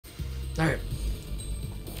Alright.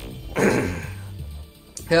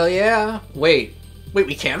 Hell yeah. Wait,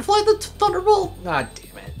 we can fly the Thunderbolt? God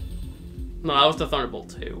damn it. No, that was the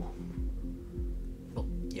Thunderbolt 2. Well,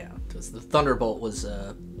 yeah, because the Thunderbolt was,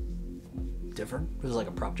 different. It was like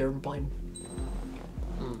a prop-driven plane.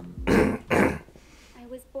 I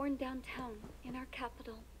was born downtown, in our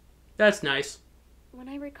capital. That's nice. When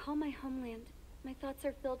I recall my homeland, my thoughts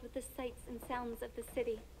are filled with the sights and sounds of the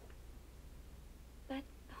city. But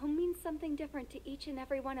home means something different to each and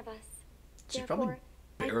every one of us. She's probably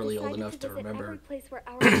barely old enough to remember. Every place where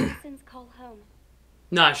our citizens call home.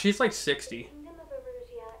 Nah, she's like 60. Kingdom of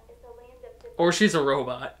Erusia is the land of Or she's a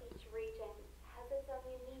robot. each region has its own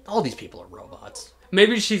unique. All these people are robots.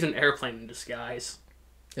 Maybe she's an airplane in disguise.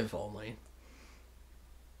 If only.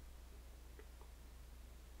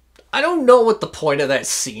 I don't know what the point of that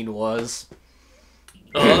scene was.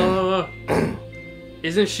 Isn't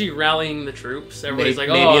she rallying the troops? Everybody's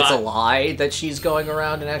Maybe, like, oh, maybe it's a lie that she's going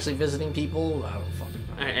around and actually visiting people. I don't fucking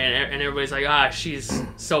know. and everybody's like, she's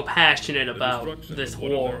so passionate about this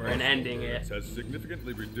war and ending it. Has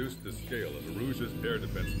significantly reduced the scale of Erusia's air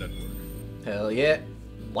defense network. Hell yeah.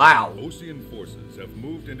 Wow. Ocean forces have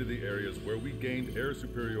moved into the areas where we gained air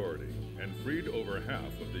superiority and freed over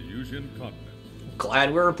half of the Yusian continent.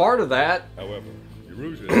 Glad we're a part of that. However,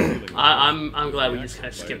 Erusia is dealing with I'm glad we just kind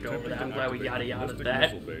of skipped over that. I'm glad we yada yada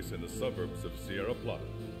that. missile base in the suburbs of Sierra Plata.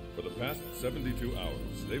 For the past 72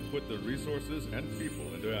 hours, they've put their resources and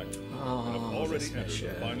people into action and have already entered the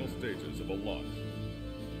final stages of a launch.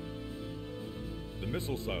 The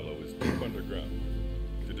missile silo is deep underground.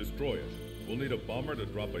 To destroy it, we'll need a bomber to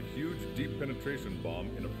drop a huge deep penetration bomb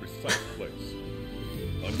in a precise place.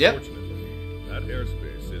 Unfortunately, that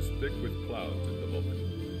airspace is thick with clouds at the moment,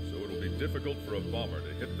 so it'll be difficult for a bomber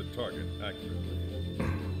to hit the target accurately.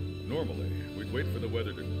 Normally, we'd wait for the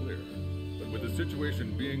weather to clear, but with the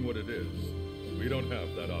situation being what it is, we don't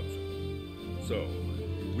have that option. So,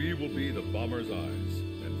 we will be the bomber's eyes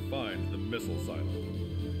and find the missile silo.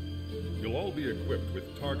 You'll all be equipped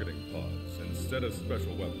with targeting pods instead of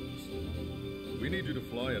special weapons. We need you to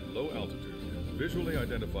fly at low altitude, visually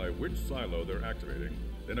identify which silo they're activating,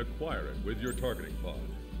 then acquire it with your targeting pod.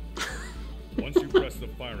 Once you press the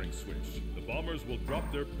firing switch, the bombers will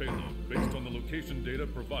drop their payload based on the location data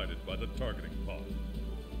provided by the targeting pod.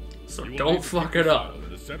 So don't fuck it up. In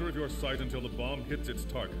the center of your sight until the bomb hits its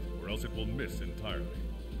target, or else it will miss entirely.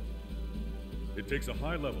 It takes a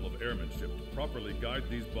high level of airmanship to properly guide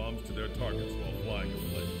these bombs to their targets while flying a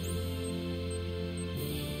plane.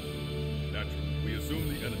 Naturally, we assume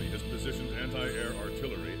the enemy has positioned anti-air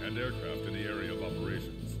artillery and aircraft in the area of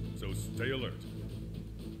operations, so stay alert.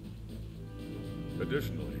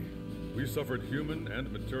 Additionally, we suffered human and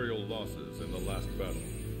material losses in the last battle,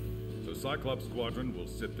 so Cyclops Squadron will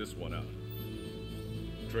sit this one out.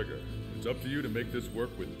 Trigger, it's up to you to make this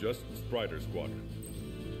work with just Strider Squadron.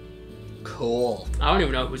 Cool. I don't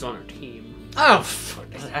even know who's on her team. Oh, fuck.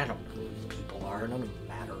 I don't know who these people are. None of them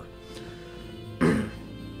matter.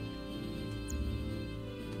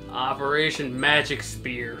 Operation Magic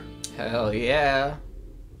Spear. Hell yeah.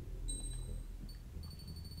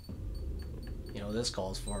 You know what this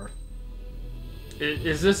calls for.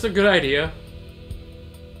 Is this a good idea?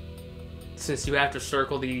 Since you have to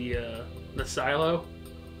circle the silo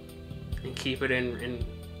and keep it in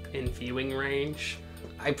viewing range.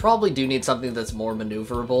 I probably do need something that's more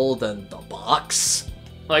maneuverable than the box.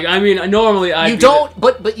 Like, I mean, normally I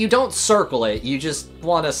but you don't circle it. You just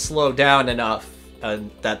want to slow down enough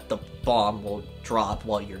that the bomb will drop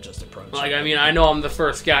while you're just approaching. Like, I mean, I know I'm the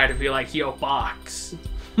first guy to be like, yo, box.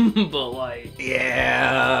 But, like...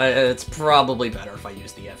 Yeah, it's probably better if I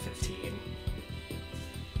use the F-15.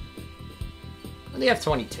 And the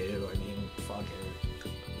F-22, I mean, fuck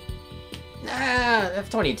it. Nah,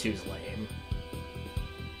 F-22's lame.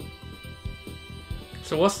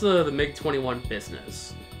 So what's the MiG-21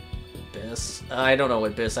 business? BIS? I don't know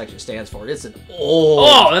what BIS actually stands for. It's an old...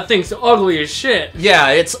 Oh, that thing's ugly as shit! Yeah,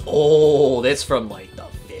 it's old. It's from, like, the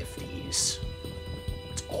 50s.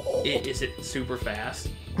 It's old. Is it super fast?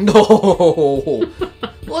 No! Look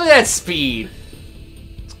at that speed!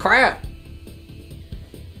 It's crap.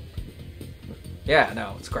 Yeah,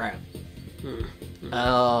 no, it's crap.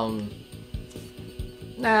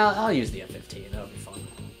 Nah, I'll use the F-15. That'll be fun.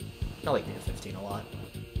 I like the F-15 a lot.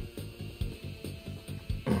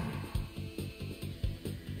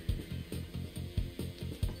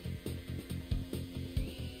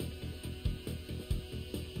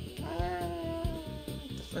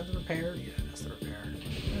 Is that the repair? Yeah, that's the repair.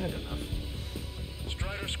 Good enough.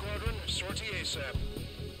 Strider Squadron, sortie ASAP.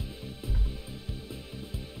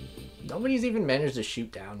 Nobody's even managed to shoot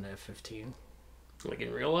down an F-15. Like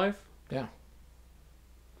in real life? Yeah.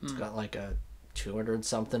 It's got like a 200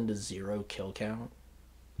 something to 0 kill count.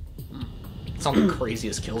 It's on the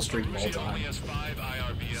craziest kill streak of all time.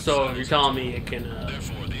 So you're telling me it can,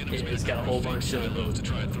 it's got a whole bunch of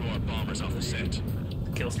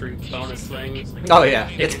kill streak bonus things? Oh yeah,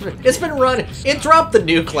 it's been running. It dropped the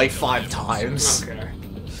nuke like 5 times. Okay.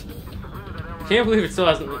 Can't believe it still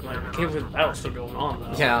hasn't, like, I can't believe the battle's still going on,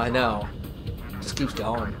 though. Yeah, I know. Just keeps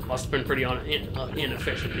going. Must have been pretty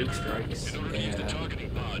inefficient nuke strikes. Yeah. Targeting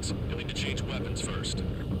pods. You'll need to change weapons first.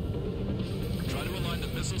 Try to align the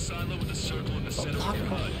missile silo with a circle in the center of your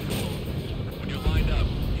HUD. When you're lined up,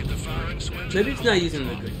 hit the firing switch. Maybe it's not using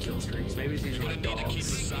the good kill streaks. Maybe it's using, like, Need to keep the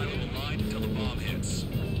dogs. silo aligned until the bomb hits.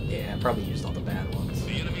 Yeah, probably used all the bad ones.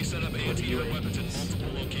 The enemy set up anti-air weapons in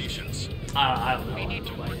multiple locations. I don't know. I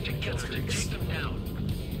don't like kill streaks.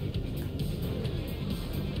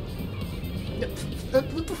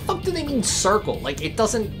 What the fuck do they mean circle? Like, it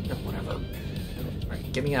doesn't... Whatever.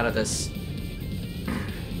 Alright, get me out of this.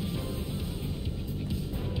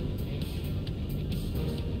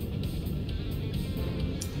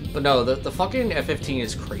 But no, the fucking F-15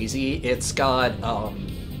 is crazy. It's got,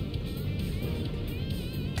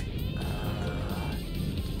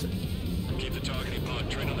 Keep the targeting pod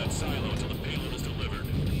trained on that silo until the payload is delivered.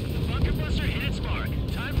 The bunker buster hit its mark.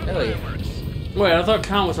 Time for hell yeah. fireworks. Wait, I thought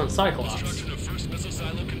Count was on Cyclops. Construction of first missile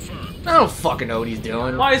silo confirmed. I don't fucking know what he's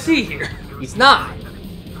doing. Why is he here? He's not.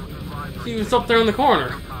 He was up there in the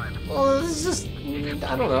corner. Well, it's just...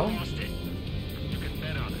 I don't know. Lost it. You can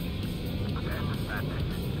bet on it.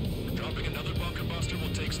 Dropping another bunker buster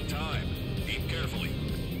will take some time. Aim carefully.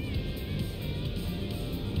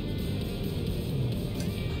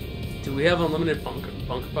 Do we have unlimited bunker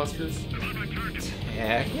busters?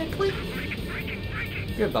 Technically.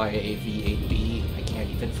 Goodbye, AV-8B. I can't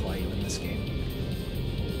even fly you in this game.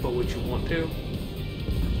 But would you want to?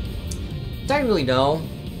 Technically, no.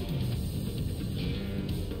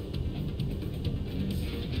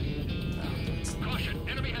 Caution,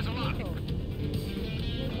 enemy has a lock.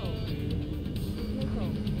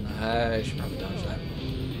 I should probably dodge that.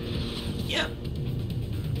 Yep.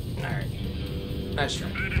 Alright. Nice try.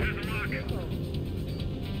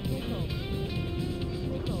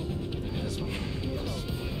 This one.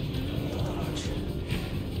 Dodge.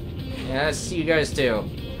 Yeah, I see you guys too.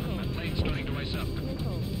 That plane's starting to ice up.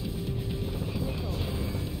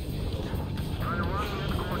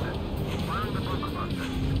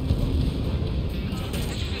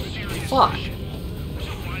 Fuck.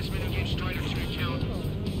 Supplies men engage Strider to account.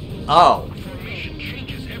 Oh. Formation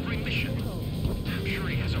changes every mission. I'm sure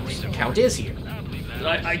he has a reason. Count is here. I believe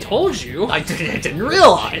that. I told you. I didn't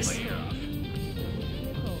realize. Hit,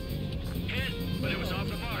 but it was off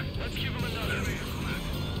the mark. Let's give him another.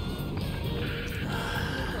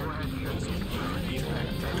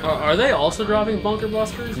 Are they also dropping bunker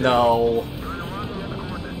busters? No.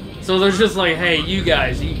 So there's just like, hey, you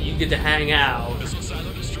guys, you get to hang out. Missile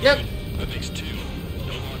silo destroyed. Yep. That makes 2.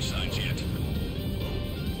 No launch signs yet.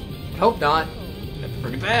 Hope not. That's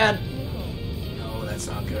pretty bad. No, that's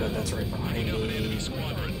not good. That's right behind Enemy me.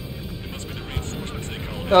 squadron. It must be the reinforcements they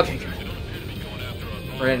called in. Okay, good. They don't appear to be going after our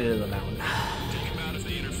bomb. Ran into the mountain. Take them out if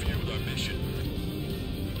they interfere with our mission.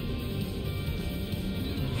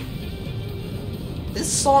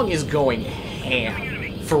 This song is going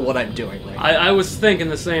ham for what I'm doing right now. I was thinking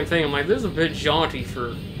the same thing. I'm like, this is a bit jaunty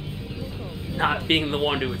for not being the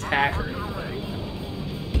one to attack or anything.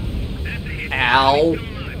 Ow.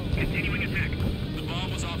 Continuing attack. The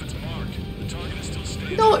bomb was off its mark. The target is still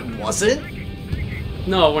standing. No, it wasn't.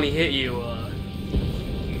 No, when he hit you,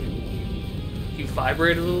 he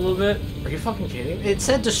vibrated a little bit. Are you fucking kidding? It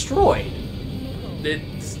said destroyed.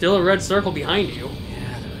 It's still a red circle behind you.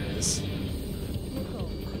 Yeah, there is.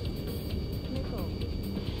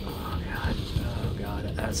 Oh god. Oh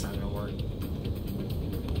god. That's not gonna work.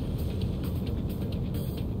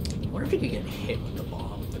 What if you could get hit with the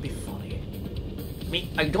bomb? That'd be funny. I mean,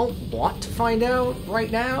 I don't want to find out right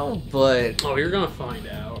now, but... Oh, you're gonna find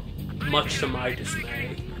out. Much to my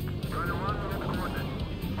dismay.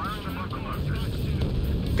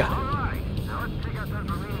 God.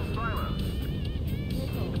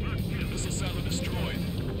 Missile silo destroyed.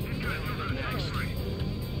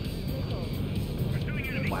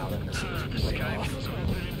 Wow, that missile was way off.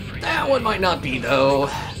 That one might not be, though.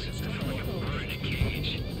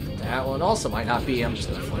 That one also might not be. I'm just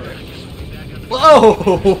gonna flare it.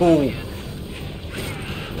 Whoa!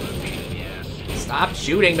 Stop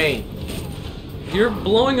shooting me! You're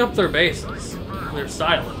blowing up their bases. They're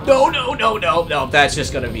silent. No, no, no, no, no. That's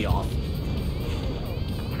just gonna be off.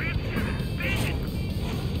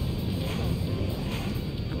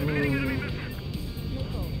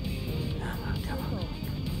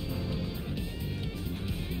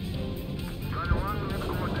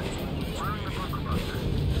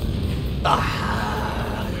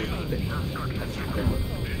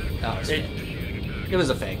 It was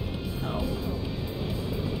a fake. Oh.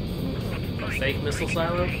 A fake missile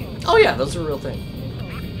silo? Oh yeah, those are a real thing.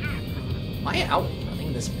 Am I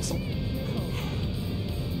outrunning this missile?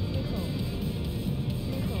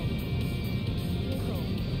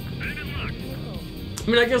 I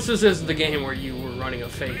mean, I guess this is the game where you were running a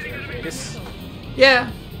fake airbase, Yeah,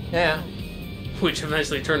 yeah. which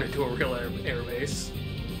eventually turned into a real airbase.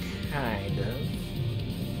 Kind of.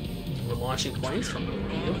 We're launching planes from it.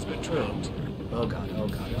 Has been dropped. Oh god, oh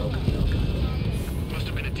god, oh god, oh god. Must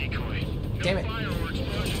have been a decoy. Damn it. Fire or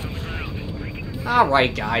explosions on the ground.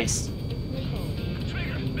 Alright, guys.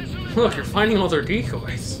 Look, you're finding all their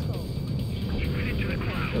decoys.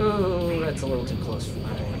 Oh, that's a little too close for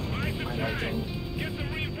my liking. Get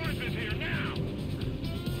some reinforcements here now!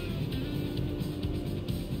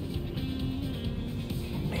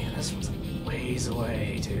 Man, this one's a ways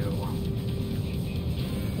away, too.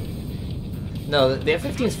 No, the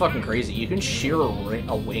F-15 is fucking crazy. You can shear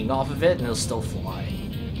a wing off of it and it'll still fly.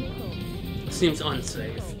 Seems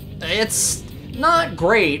unsafe. It's not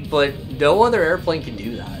great, but no other airplane can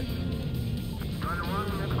do that.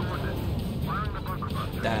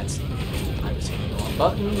 That's... I was hitting the wrong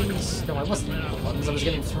buttons. No, I wasn't hitting the wrong buttons. I was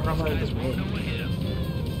getting thrown out of the wind.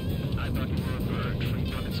 I thought you were a bird free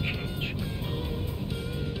from its cage.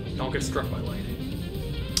 Don't get struck by lightning.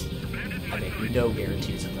 I make no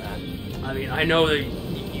guarantees of that. I mean, I know that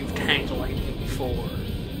you've tanked lightning before,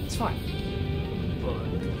 It's fine. but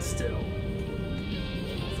still.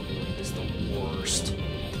 The wind is the worst.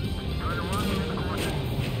 Come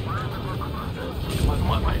on,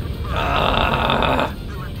 come on, come on. Ah!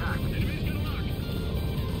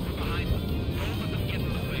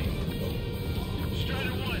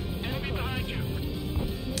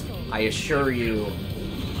 I assure you,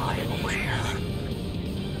 I am aware.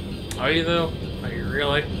 Are you though? Are you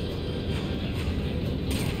really?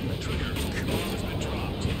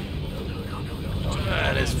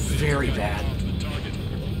 That is very bad.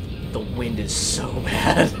 The wind is so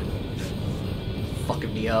bad.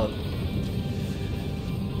 Fucking me up.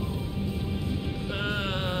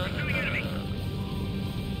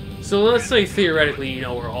 So let's say theoretically you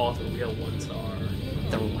know where all the real ones are.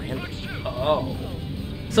 The random. Oh.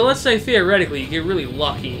 So let's say theoretically you get really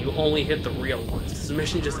lucky and you only hit the real ones. Does the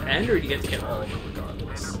mission just end or do you get to get all of them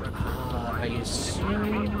regardless? I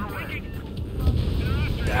assume...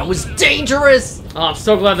 That was dangerous! Oh, I'm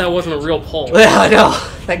so glad that wasn't a real pole. Yeah, I know.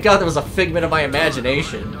 Thank God that was a figment of my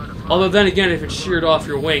imagination. Although then again, if it sheared off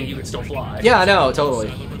your wing, you could still fly. Yeah, I know,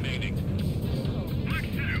 totally.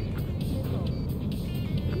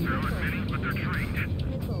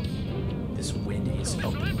 This wind is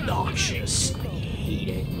obnoxious. I hate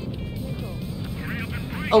it.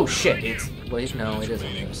 Oh shit, it's... Wait, no, it is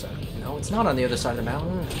on the other side. No, it's not on the other side of the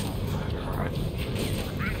mountain. Alright.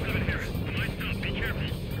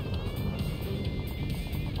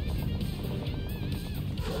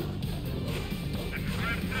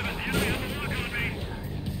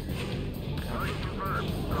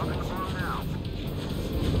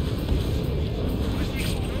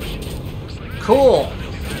 Cool!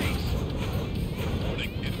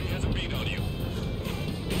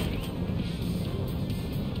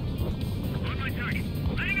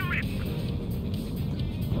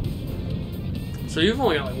 So you've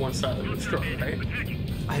only got like one side of the destroy, right?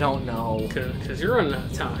 I don't know. Because you're running out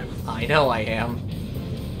of time. I know I am.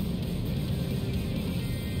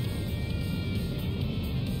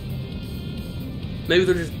 Maybe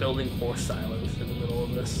they're just building more silos in the middle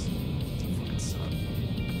of this. Fucking suck.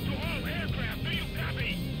 To all aircraft, do you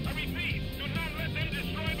copy? I repeat, do not let them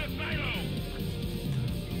destroy the silo!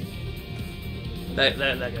 That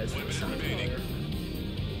guy's really sounding familiar.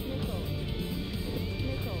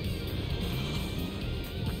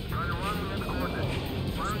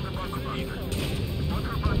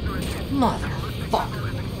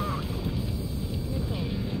 Motherfucker.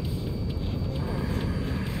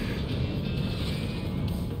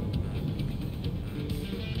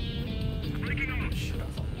 Should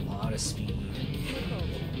have a lot of speed.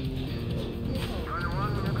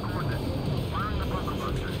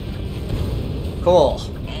 Cool. All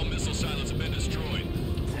missile silos have been destroyed.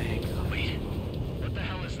 Thank God. Wait, what the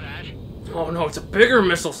hell is that? Oh no, it's a bigger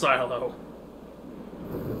missile silo.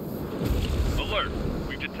 Alert!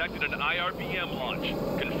 We've detected an IRBM launch.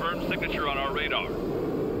 Confirmed signature on our radar.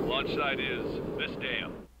 Launch site is this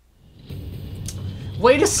dam.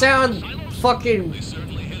 Way to sound fucking... They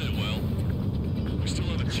certainly hit it well. We still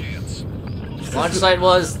have a chance. Launch site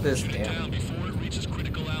was this Shoot it damn. down before it reaches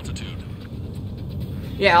critical altitude.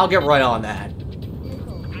 Yeah, I'll get right on that.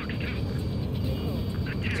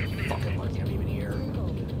 Fucking lucky I'm even here.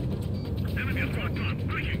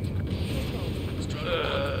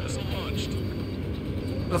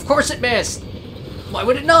 Of course it missed! Why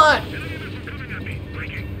would it not?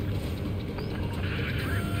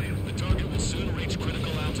 The target will soon reach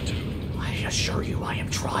critical altitude. I assure you I am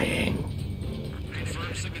trying.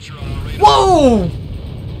 Confirm signature on our radar. Whoa!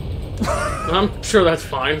 I'm sure that's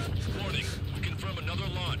fine. Warning, we confirm another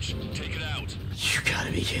launch. Take it out. You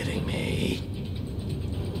gotta be kidding me.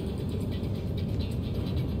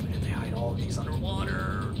 Where did they hide all of these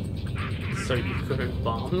underwater? So you couldn't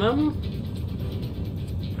bomb them?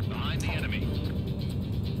 Behind the enemy.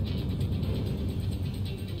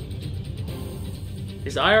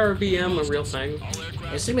 Is IRBM a real thing? All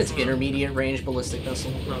aircraft I assume it's intermediate range ballistic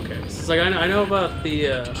missile. Okay. It's like I know about the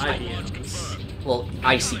IBMs. Well,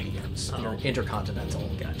 ICBMs. Oh. Intercontinental.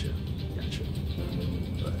 Gotcha.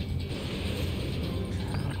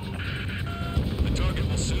 The target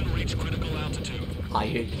will soon reach critical altitude.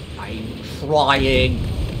 I'm trying.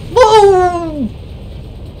 Whoa!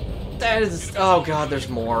 That is. Oh god, there's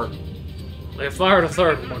more. They fired a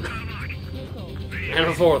third one. And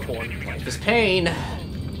a fourth one. Life is pain.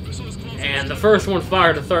 Missile is closing. And the first one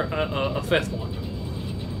fired a fifth one.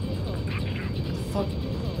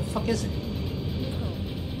 The fuck is it?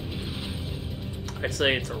 I'd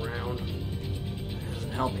say it's around. It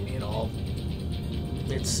doesn't help me at all.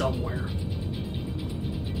 It's somewhere.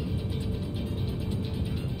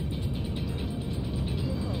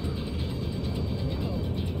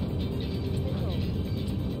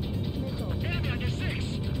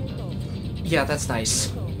 Yeah, that's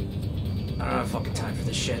nice. I don't have fucking time for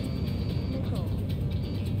this shit.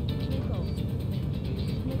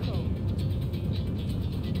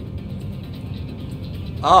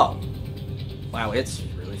 Oh. Wow, it's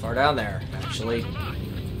really far down there, actually.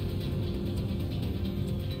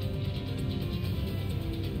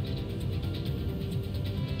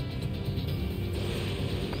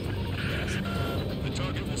 The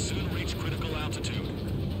target will soon reach critical altitude.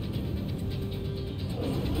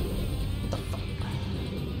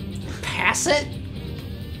 Pass it?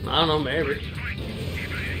 I don't know, maybe.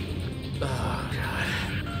 Oh,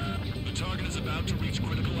 God. The target is about to reach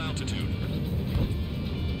critical altitude.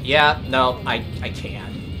 Yeah, no, I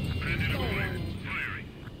can't.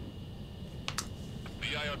 The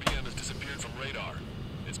IRPM has disappeared from radar.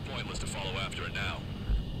 It's pointless to follow after it now.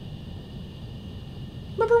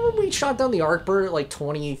 Remember when we shot down the arc bird at like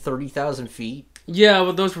 20, 30,000 feet? Yeah,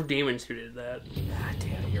 but those were demons who did that. God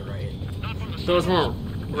damn it, you're right. Those weren't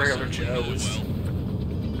regular Joes.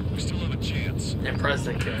 We still have a chance. And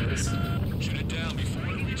President Joes. Shoot it down before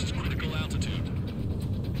it reaches critical altitude.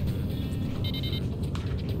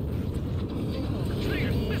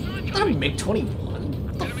 Not a MiG-21.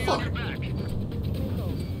 What the Enemy on fuck? your back.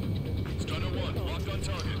 Stunner 1, locked on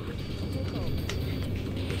target.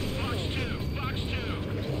 Fox 2.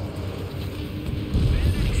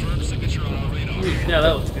 Confirm signature on our radar. Yeah,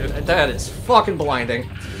 that looks good. That is fucking blinding.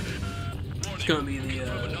 It's gonna be the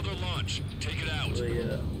Another launch. Take it out.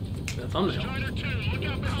 the thumbnail.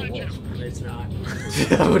 Cool. It's not.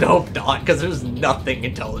 I would hope not, because there's nothing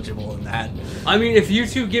intelligible in that. I mean, if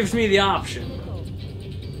YouTube gives me the option.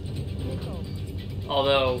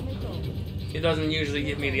 Although, it doesn't usually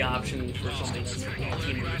give me the option for something that's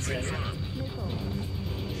 18 minutes in.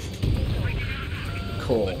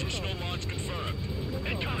 Cool. Additional launch confirmed.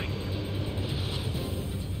 Incoming.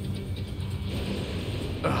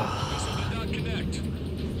 Missile did not connect.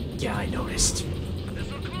 Yeah, I noticed.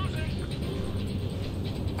 Missile closing.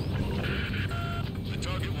 The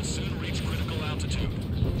target will soon reach critical altitude.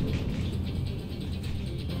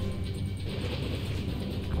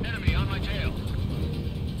 Enemy on my tail.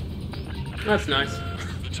 That's nice.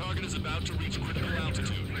 The target is about to reach critical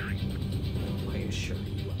altitude. I assure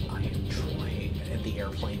you, I am trying, and the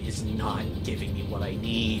airplane is not giving me what I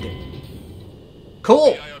need.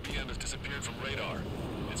 Cool! The IRPM has disappeared from radar.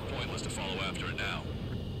 It's pointless to follow after it now.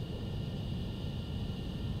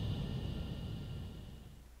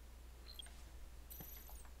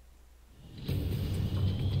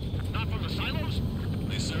 Not from the silos?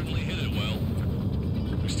 They certainly hit it well.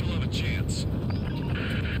 We still have a chance.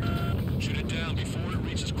 Shoot it down before it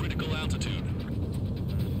reaches critical altitude.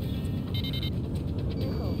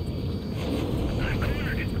 I'm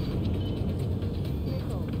cornered.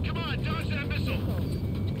 Come on, dodge that missile.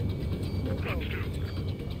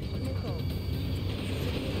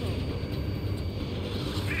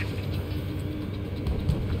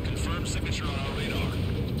 Confirm signature on our radar.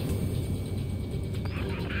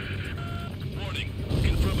 Warning.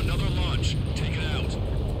 Confirm another launch. Take it out.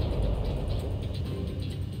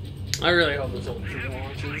 I really hope there's only 2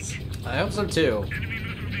 launches. I hope so too.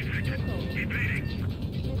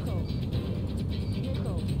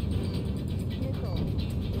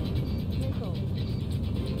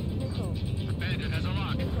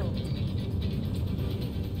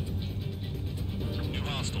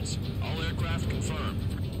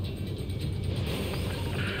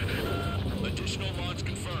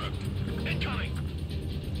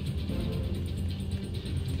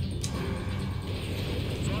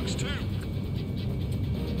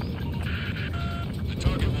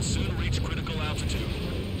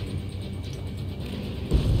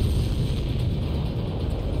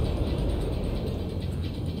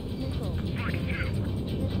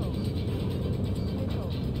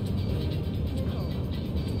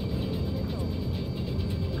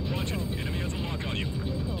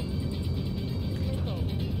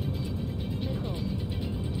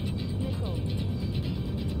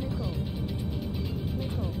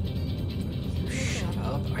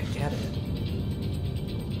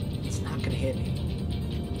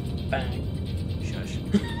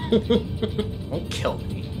 Won't kill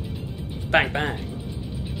me. Bang,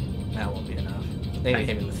 bang. That won't be enough. They need to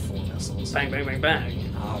hit me with 4 missiles. Bang, bang, bang,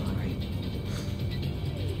 bang. Alright.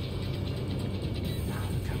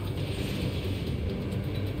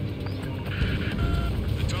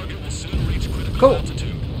 The target will soon reach critical Cool.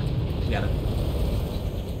 altitude. We got it.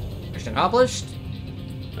 Mission accomplished.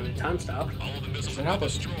 I mean, time stopped. All of the missiles Mission will be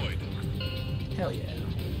accomplished. destroyed. Hell yeah.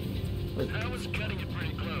 Wait, I was cutting it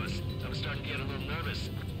pretty close. I was starting to get a little nervous.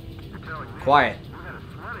 quiet. We had a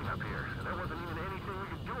flooding up here, and there wasn't even anything we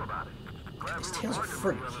could do about it. These tails are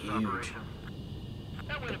freaking huge.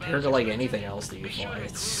 That went about Compared to like anything else that you Be sure fly, to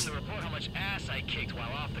it's... include in the report how much ass I kicked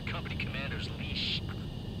while off the company commander's leash.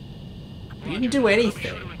 You didn't do Be anything.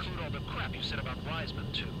 sure to include all the crap you said about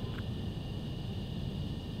Wiseman, too.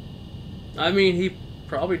 I mean, he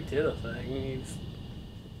probably did a thing. He's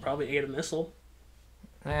probably ate a missile.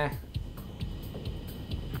 Eh.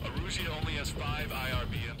 Arusia only has 5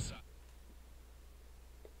 IRBM sites.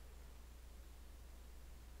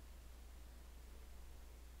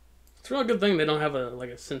 It's a real good thing they don't have a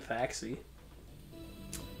Synfaxi.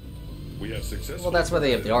 We have successfully Well, that's why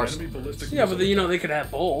they have the prevented arsenal. enemy ballistic Yeah, but missile you know they could have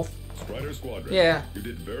both. attacks. Strider Squadron. Yeah. You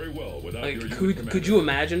did very well without Like, your unit could commander. you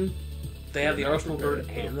imagine? They have the We are now Arsenal Bird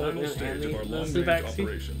prepared and for the final stage of our long-range Synfaxi.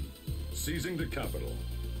 operation, seizing the capital.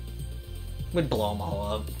 We'd blow them all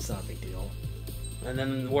up. It's not a big deal. And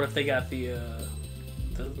then what if they got the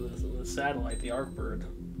satellite, the Arcbird?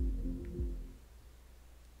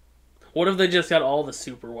 What if they just got all the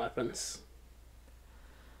super weapons?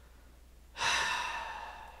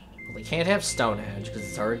 Well, they can't have Stonehenge because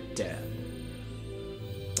it's already dead.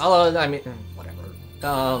 Although, I mean, whatever.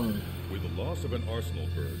 With the loss of an arsenal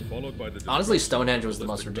bird, followed by the Honestly, destruction Stonehenge of was the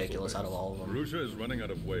most ballistic ridiculous missile out of all of them. Arusha is running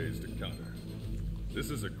out of ways to counter. This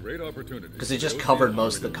is a great opportunity Because it for just those covered in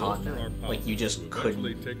most of the to bolster our continent. power Like, you just to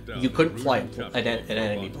eventually couldn't... take down You couldn't the fly Peruvian an capital,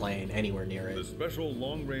 enemy Fortnite. plane anywhere near The it. special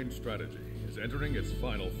long-range strategy is entering its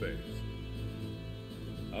final phase.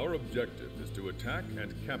 Our objective is to attack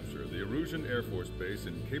and capture the Arusian Air Force Base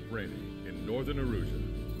in Cape Rainy in northern Arusia.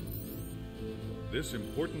 This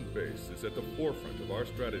important base is at the forefront of our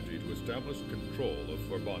strategy to establish control of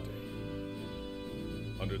Forbante.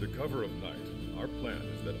 Under the cover of night, our plan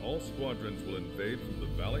is that all squadrons will invade from the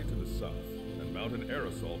valley to the south and mount an air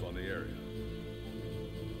assault on the area.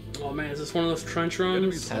 Oh man, is this one of those trench The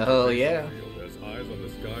enemy's runs? Hell yeah. field has eyes on the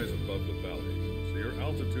skies above the valley, so your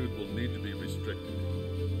altitude will need to be restricted.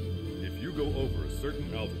 If you go over a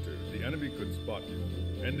certain altitude, the enemy could spot you,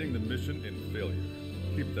 ending the mission in failure.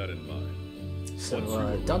 Keep that in mind. So, Once you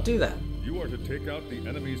arrive, don't do that. You are to take out the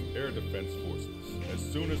enemy's air defense forces as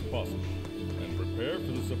soon as possible and prepare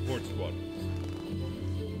for the support squadrons.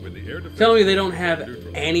 When the air defense Tell me they don't forces are have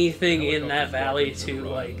neutralized, anything in that helicopter valley squadrons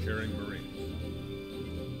to, arrive like... carrying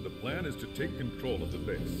Marines. The plan is to take control of the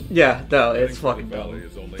base. Yeah, no, Heading it's for the fucking valley dumb.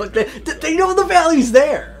 is only But half they know the valley's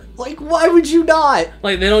there. Like, why would you not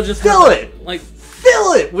Like, they don't just fill have, it? Like,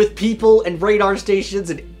 Fill it with people and radar stations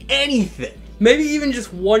and anything. maybe even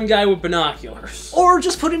just one guy with binoculars. Or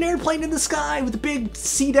just put an airplane in the sky with a big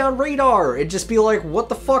see-down radar and just be like, what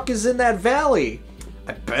the fuck is in that valley?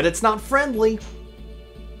 I bet it's not friendly.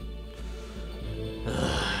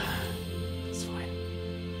 It's fine.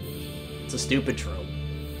 It's a stupid trope.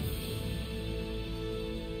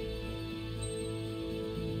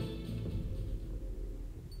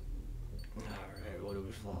 Alright, what do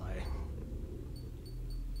we fly?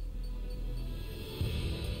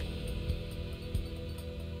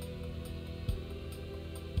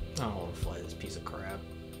 I don't want to fly this piece of crap.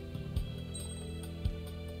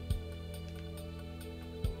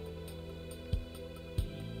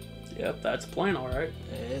 Yep, that's plain alright.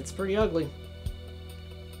 It's pretty ugly.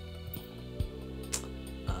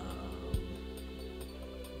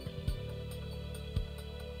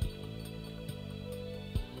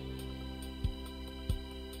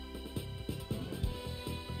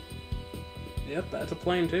 Yep, that's a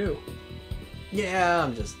plane too. Yeah,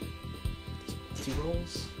 I'm just 2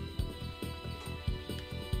 rolls.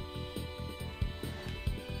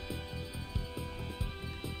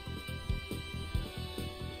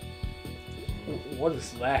 What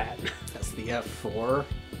is that? That's the F4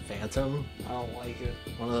 Phantom. I don't like it.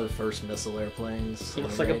 One of the first missile airplanes. It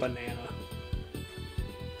looks like a banana.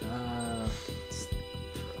 Let's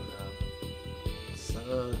throw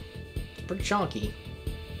it up. It's pretty chunky.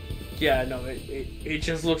 Yeah, no, it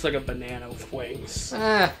just looks like a banana with wings.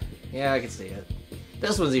 Yeah, I can see it.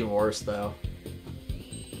 This one's even worse though.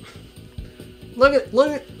 Look at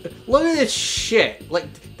this shit. Like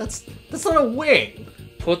that's not a wing.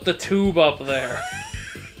 Put the tube up there.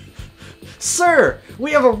 Sir,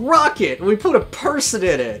 we have a rocket and we put a person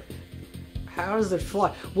in it. How does it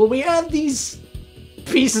fly? Well, we have these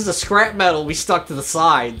pieces of scrap metal we stuck to the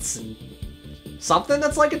sides, and something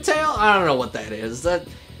that's like a tail. I don't know what that is. That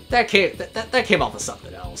came off of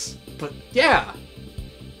something else. But yeah,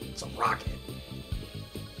 it's a rocket.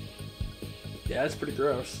 Yeah, that's pretty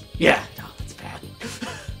gross. Yeah, no, that's bad.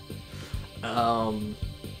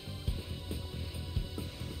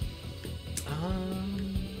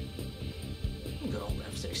 Good old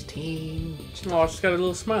F-16. Oh, it's got a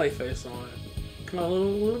little smiley face on it. Come on, a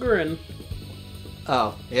little grin.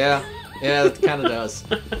 Oh, yeah. Yeah, it kind of does.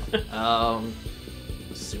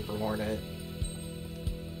 Super Hornet.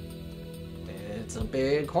 It's a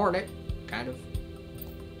big Hornet, kind of.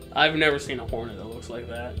 I've never seen a Hornet that looks like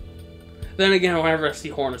that. Then again, whenever I see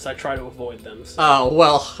Hornets, I try to avoid them. So. Oh,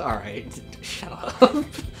 well, alright. Shut up.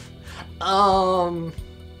 I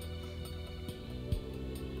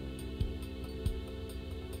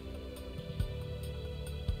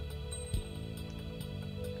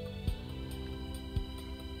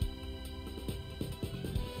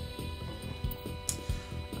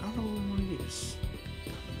don't know what I want to use.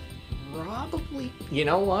 Probably. You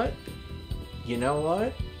know what?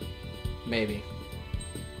 Maybe.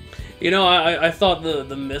 You know, I thought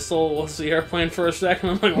the missile was the airplane for a second.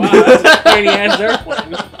 I'm like, wow, that's a tiny-ass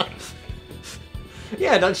airplane.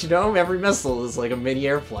 Yeah, don't you know? Every missile is like a mini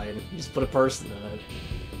airplane. You just put a person in it.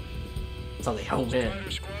 That's how they home in. Spider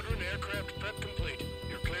Squadron, aircraft prep complete.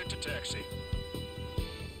 You're cleared to taxi.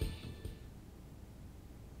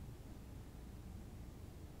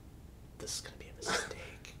 This is gonna be a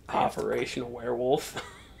mistake. Operation Werewolf.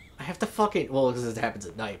 I have to fucking... Well, because it happens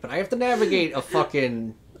at night, but I have to navigate a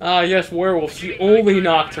fucking... Ah, yes, werewolves, the only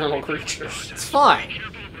nocturnal creatures. It's fine.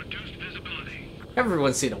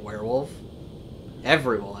 Everyone's seen a werewolf.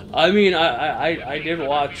 Everyone. I mean, I did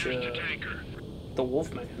watch The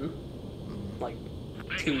Wolfman, like,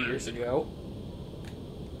 2 years ago.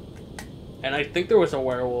 And I think there was a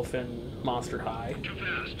werewolf in Monster High.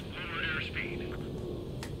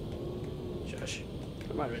 Shush.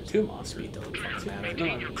 There might have been two monsters. Don't fucking matter. There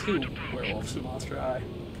might have been two werewolves in Monster High.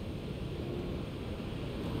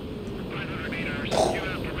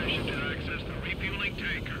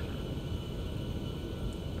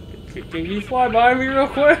 Can you fly by me real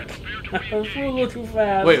quick? I flew a little too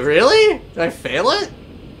fast. Wait, really? Did I fail it?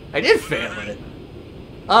 I did fail it.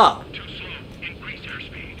 Oh.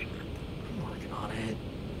 I'm working on it.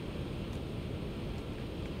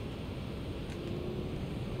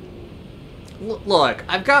 Look,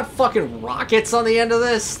 I've got fucking rockets on the end of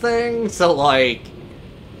this thing, so like...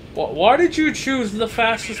 Why did you choose the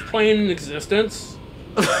fastest plane in existence?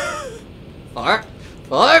 Fuck.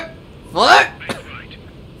 Fuck. Fuck.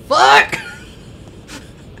 Fuck!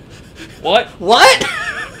 What? What?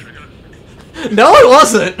 No, it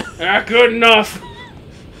wasn't! Not good enough!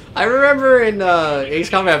 I remember in Ace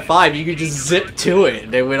Combat 5, you could just zip to it,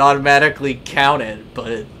 and it would automatically count it,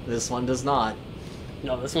 but this one does not.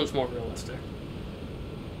 No, this one's more realistic.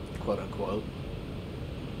 Quote unquote.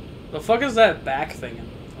 The fuck is that back thing?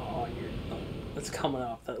 That's coming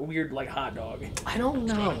up. That weird, like, hot dog. I don't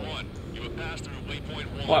know.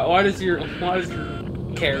 Why does your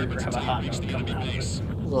character have a hot dog coming out of it?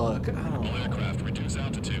 Look, I don't know. Aircraft reduce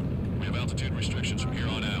altitude. We have altitude restrictions from here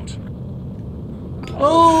on out.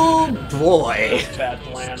 Oh boy. Bad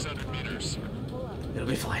plan. 600 meters. It'll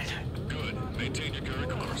be fine. Good. Maintain your current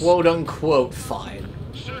course. Quote unquote fine.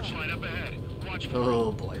 Searchlight up ahead. Watch for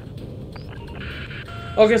Oh boy.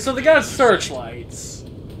 Okay, so they got searchlights.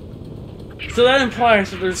 So that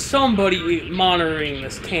implies that there's somebody monitoring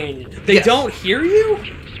this canyon. They Yes. don't hear you?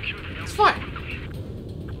 It's fine.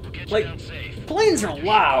 Like, planes are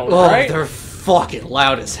loud, Oh, right? they're fucking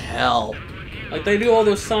loud as hell. Like, they do all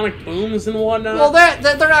those sonic booms and whatnot. Well,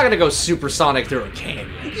 they're not gonna go supersonic through a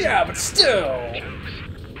canyon. Yeah, but still.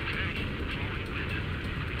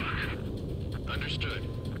 Understood.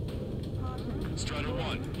 Strider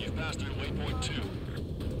 1, you've passed through waypoint 2.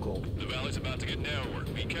 Cool. The valley's about to get narrower.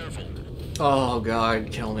 Be careful. Oh god,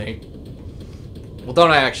 kill me. Well, don't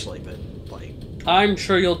I actually, but, like... I'm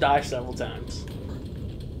sure you'll die several times.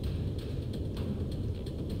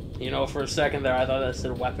 You know, for a second there, I thought that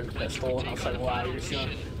said weapon pistol, and I was like, wow, you're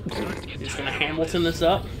just gonna Hamilton this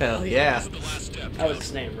up? Hell yeah. The last step. That was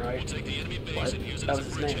his name, right? Take the enemy base What? and use it That as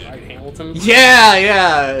was a his name, right? Hamilton?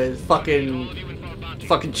 Yeah,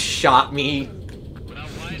 fucking shot me.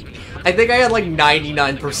 I think I had like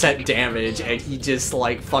 99% damage, and he just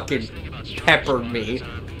like fucking peppered me.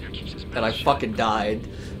 And I fucking died.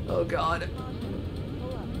 Oh god.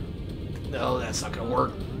 No, that's not gonna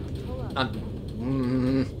work.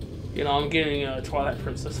 You know, I'm getting Twilight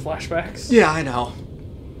Princess flashbacks. Yeah, I know.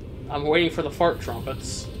 I'm waiting for the fart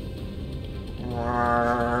trumpets.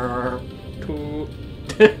 Toot.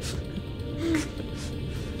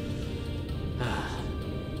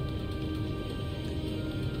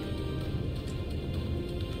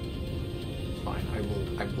 Fine,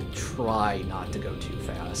 I will try not to go too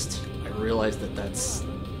fast. I realize that's...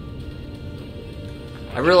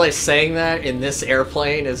 I realize saying that in this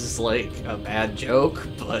airplane is like a bad joke,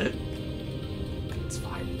 but it's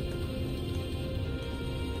fine.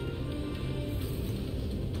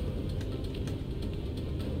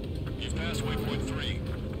 You've passed waypoint 3.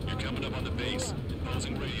 You're coming up on the base,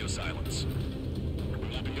 imposing radio silence. We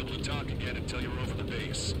won't be able to talk again until you're over the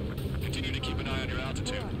base. Continue to keep an eye on your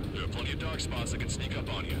altitude. There are plenty of dark spots that can sneak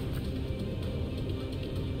up on you.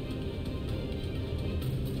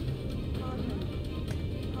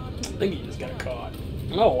 I think you just got caught.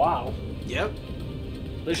 Oh, wow. Yep.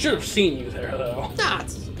 They should have seen you there, though. Nah,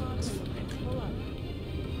 it's fine.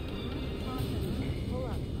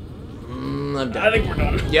 I'm done. I think we're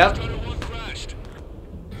done. Yep. Gunner 1 crashed.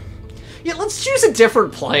 Yeah, let's choose a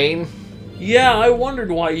different plane. Yeah, I wondered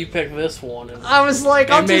why you picked this one. And I was like,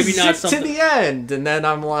 I'll maybe just not zip to something- the end, and then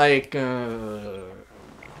I'm like,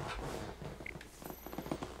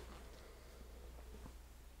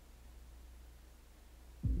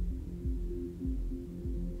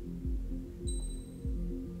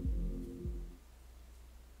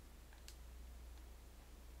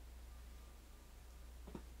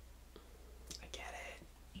 I get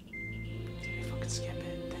it. Can I fucking skip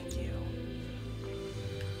it? Thank you.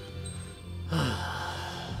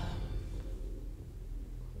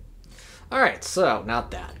 Alright, so, not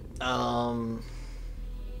that. What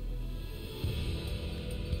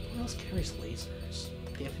else carries lasers?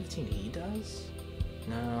 The F-15E does?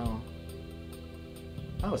 No.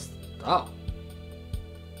 Oh, it's... Oh.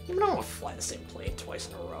 You don't want to fly the same plane twice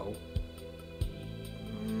in a row.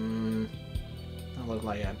 That look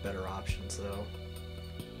like I have better options, though.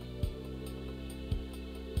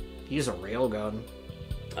 Use a railgun.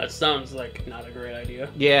 that sounds like not a great idea.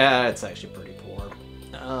 Yeah, it's actually pretty poor.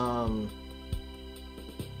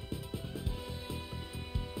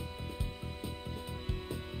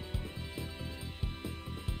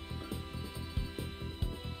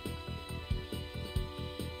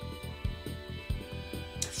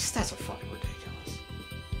 These stats are fucking ridiculous.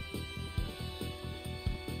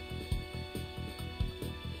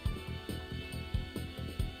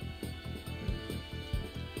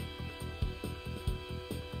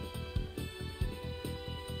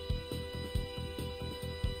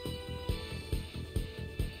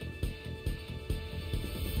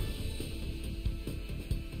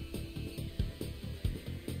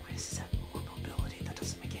 Why does this have more mobility? That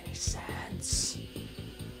doesn't make any sense.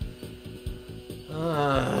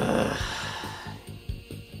 I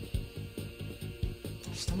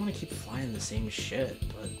just don't want to keep flying the same shit,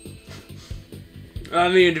 but... I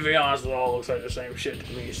mean, to be honest, it all looks like the same shit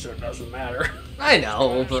to me, so it doesn't matter. I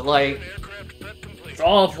know, but like, Aircraft prep complete. It's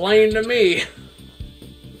all plain to me.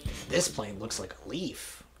 this plane looks like a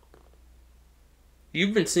leaf.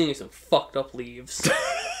 You've been seeing some fucked up leaves.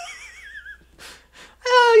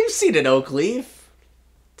 You've seen an oak leaf.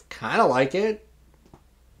 Kind of like it.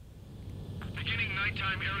 Beginning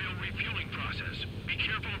nighttime aerial refueling process. Be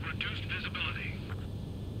careful of reduced visibility.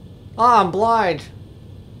 Oh, I'm blind.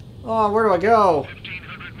 Oh, where do I go?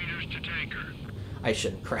 1,500 meters to tanker. I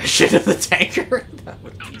shouldn't crash into the tanker. That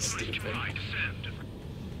would be Authorized stupid. high descend.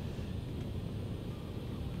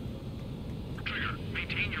 Trigger,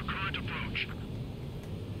 maintain your current approach.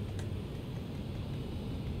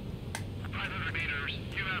 500 meters.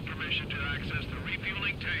 You have permission to access the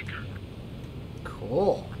refueling tanker.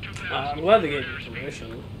 Cool. I'm glad they gave you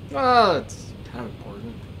permission. Oh, it's kind of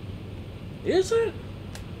important. Is it?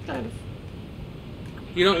 Kind of.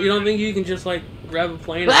 You don't think you can just like grab a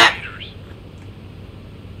plane? Ah! Meters.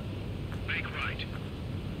 Make right.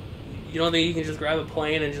 You don't think you can just grab a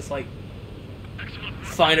plane and just like Excellent work.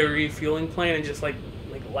 find a refueling plane and just like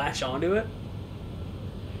latch onto it?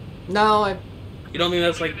 No, You don't think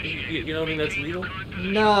that's like you don't think that's legal?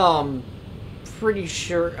 no, I'm pretty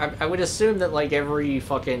sure. I would assume that like every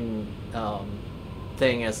fucking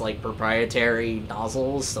thing has like proprietary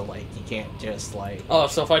nozzles, so like you can't just like. Oh,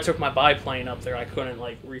 so if I took my biplane up there, I couldn't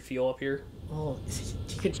like refuel up here? Well,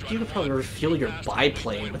 you could probably refuel your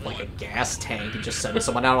biplane with like a gas tank and just send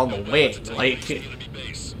someone out on the wing. Like, Enemy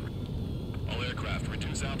base. All aircraft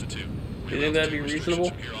reduce altitude. You think that'd be reasonable?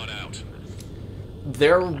 From here on out.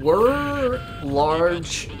 there were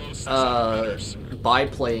large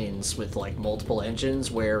biplanes with like multiple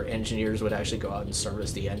engines where engineers would actually go out and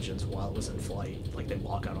service the engines while it was in flight. Like they'd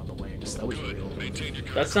walk out on the wings. That was real. Maintain your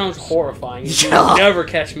That sounds horrifying. You Yeah. would never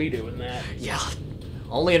catch me doing that. Yeah,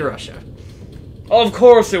 only in Russia. Of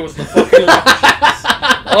course it was the fucking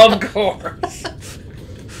Russians. Of course.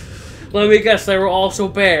 Let me guess, they were also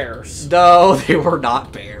bears. No, they were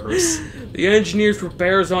not bears. The engineers were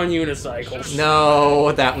bears on unicycles.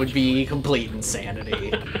 No, that would be complete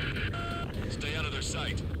insanity. Stay out of their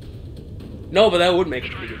sight. No, but that would make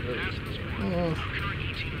it a pretty good movie.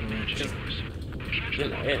 Just, you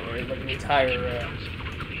know, like an entire,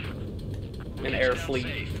 an air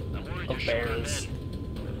fleet of bears.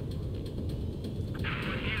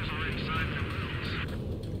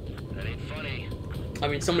 That ain't funny. I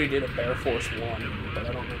mean, somebody did a Bear Force 1, but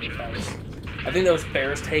I don't remember if that was... I think that was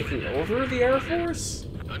bears taking over the Air Force?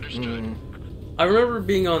 Understood. I remember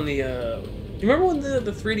being on the, you remember when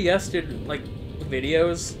the 3DS did, like,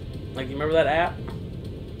 videos? Like, you remember that app?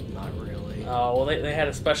 Not really. Oh, well, they had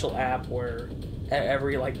a special app where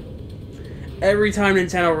every time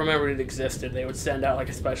Nintendo remembered it existed, they would send out, like,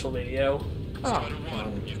 a special video. Oh.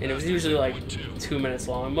 And it was usually, like, 2 minutes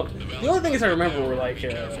long. But the only things I remember were, like,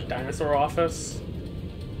 Dinosaur Office.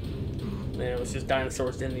 And it was just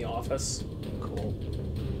dinosaurs in the office. Cool.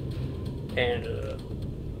 And,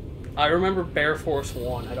 I remember Bear Force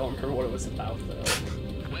 1. I don't remember what it was about, though.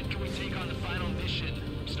 When can we take on the final mission?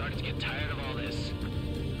 I'm starting to get tired of all this.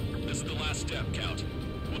 This is the last step, Count.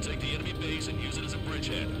 We'll take the enemy base and use it as a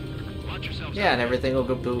bridgehead. Watch yourselves. Yeah, and everything will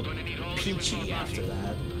go boo Gonna need all of you peachy in after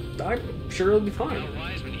that. I'm sure it'll be fine.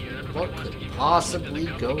 Wiseman here. Everybody What wants to could give possibly orders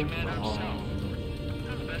like the go company commander himself.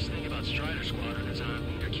 wrong? The best thing about Strider Squadron is our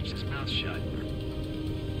leader keeps his mouth shut.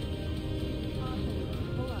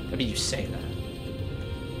 How do you say that?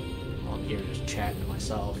 Well, I'm here just chatting to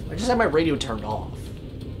myself. I just had my radio turned off.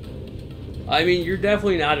 I mean, you're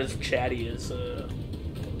definitely not as chatty as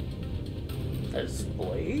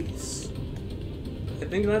Blaze? I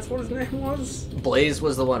think that's what his name was. Blaze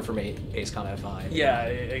was the one from AceCon F5. Yeah,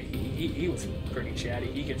 he was pretty chatty.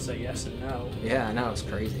 He could say yes and no. Yeah, I know, it's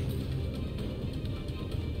crazy.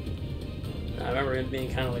 I remember him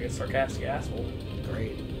being kind of like a sarcastic asshole.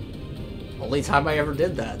 Great. Only time I ever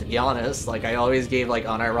did that, to be honest. Like, I always gave, like,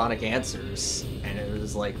 unironic answers. And it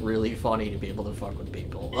was, like, really funny to be able to fuck with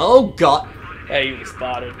people. Oh, God. Hey, you were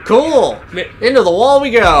spotted. Cool! Into the wall we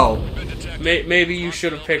go! Maybe you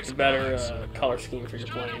should have picked a better color scheme for your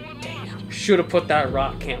plane. Damn. Should have put that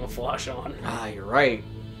rock camouflage on. Ah, you're right.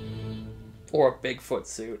 Or a Bigfoot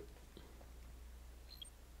suit.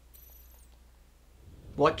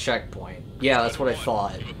 What checkpoint? Yeah, that's what I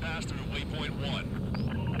thought. You have passed through waypoint 1.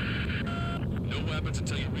 No weapons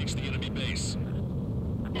until you reach the enemy base.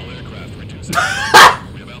 All aircraft reduce we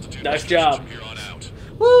have altitude Nice restrictions job. from here on out.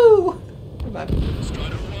 Woo! Come on.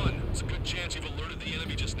 Strider 1, it's a good chance you've alerted the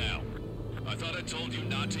enemy just now. I thought I told you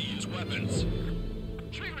not to use weapons.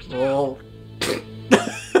 Well... a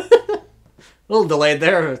little delayed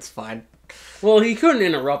there, it's fine. Well, he couldn't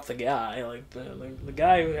interrupt the guy. Like, the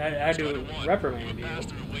guy who had to reprimand you. Pass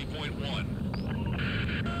through waypoint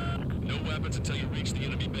 1. No weapons until you reach the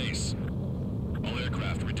enemy base. All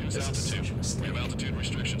aircraft reduce This is such a altitude. mistake. We have altitude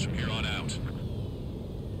restrictions from here on out.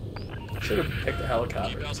 Should have picked a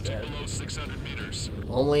helicopter Keep altitude instead. below 600 meters.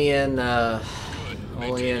 Only in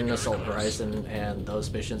Maintain your Assault course. Horizon, and those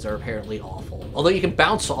missions are apparently awful. Although you can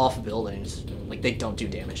bounce off buildings, like they don't do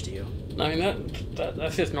damage to you. I mean,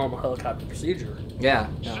 that's just normal helicopter procedure. Yeah.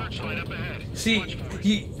 Searchlight up ahead. See,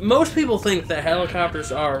 most people think that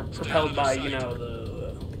helicopters are propelled by, you know,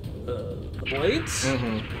 the blades.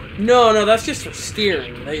 Mm-hmm. No, that's just for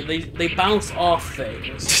steering. They bounce off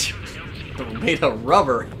things. They're made of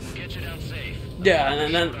rubber. Get you down safe. Yeah,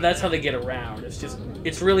 and then that's how they get around.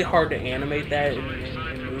 It's really hard to animate that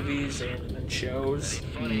in movies and shows.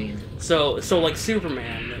 Mm. So like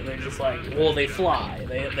Superman, they're just like, well, they fly,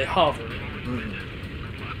 they hover. Mm.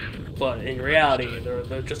 But in reality,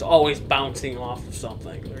 they're just always bouncing off of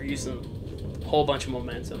something. They're using a whole bunch of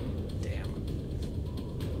momentum. Damn.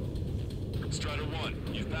 Strider 1,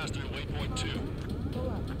 you've passed through waypoint 2.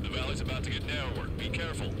 The valley's about to get narrower. Be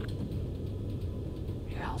careful.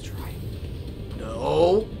 Yeah, I'll try.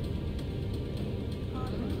 No.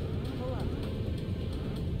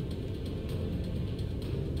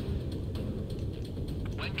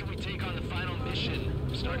 When can we take on the final mission?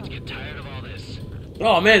 I'm starting to get tired of all this.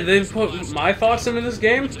 Oh man, they've put my thoughts into this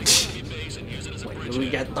game? Take the enemy base and use it as a When do bridgehead. we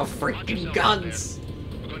get the freaking guns?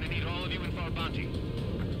 We're going to need all of you in for a bounty.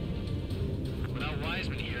 Without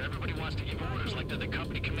Wiseman here, everybody wants to give orders like they're the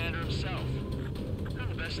company commander himself. And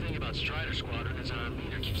the best thing about Strider Squadron is our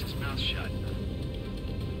leader keeps his mouth shut.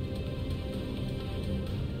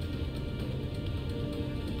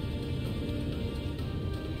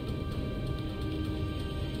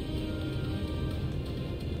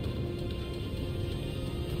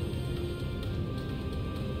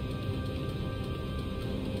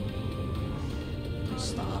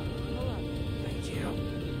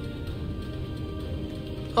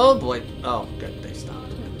 Oh boy. Oh, good. They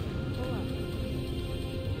stopped.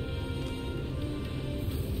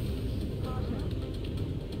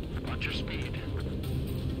 Watch your speed.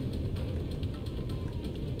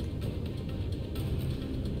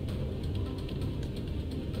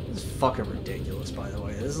 This is fucking ridiculous, by the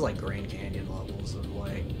way. This is like Grand Canyon levels of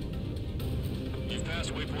like. You've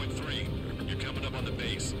passed waypoint 3. You're coming up on the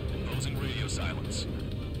base, imposing radio silence.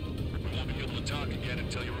 We won't be able to talk again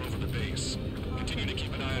until you're over the base. Continue to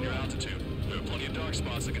keep an eye on your altitude. There are plenty of dark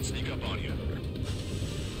spots that can sneak up on you.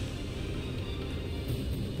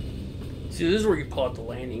 See, this is where you pull out the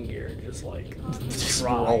landing gear and just like Just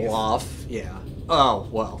drive. roll off. Yeah. Oh,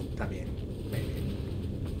 well, I mean, maybe.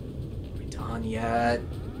 Are we done yet?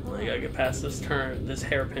 Well, you gotta get past this turn, this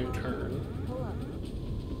hairpin turn.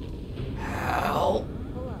 Help!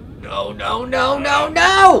 No, no, no, no,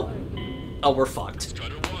 no! Oh, we're fucked.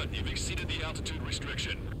 Strider 1, you've exceeded the altitude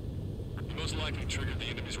restriction. You most likely triggered the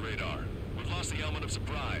enemy's radar. We've lost the element of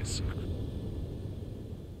surprise.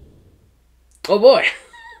 Oh boy!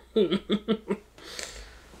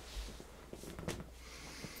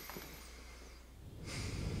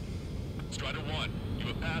 Strider 1, you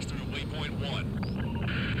have passed through waypoint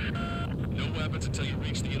 1. No weapons until you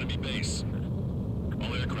reach the enemy base.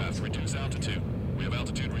 All aircraft reduce altitude. We have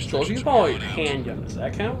altitude So if restrictions. you pull out your from here on out. handgun, does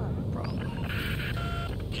that count? Probably.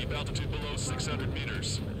 Keep altitude below 600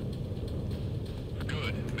 meters.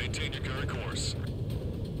 Good. Maintain your current course.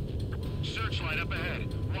 Searchlight up ahead.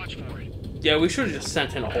 Watch for it. Yeah, we should have just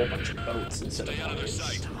sent in a whole bunch of boats instead of Stay out of their boats.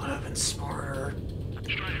 sight. That would have been smarter.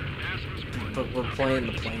 Strider, pass this point. But we're playing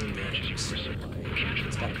the plane game, so like,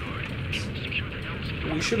 it's gotta be points. Secure the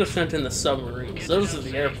helmets. We should have sent in the submarines. Those are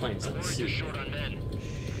the airplanes in the You're sea. short on men.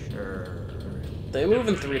 Sure. They move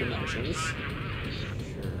in 3 dimensions. Sure.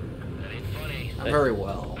 That ain't funny. Not very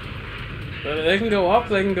well. But they can go up,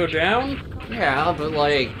 they can go down. Yeah, but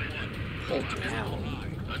like, hold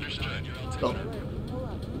down. Understood. Oh,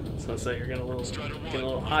 So say you're getting a little, Strider 1, getting a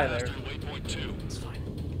little high there. through waypoint 2. it's fine.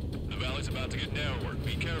 The valley's about to get narrower.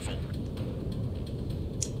 Be careful.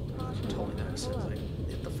 Totally not as soon as I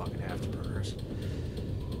hit the fucking afterburners.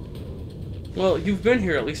 Well, you've been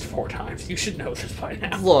here at least 4 times. You should know this by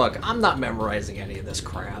now. Look, I'm not memorizing any of this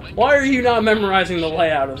crap. Why are you not memorizing the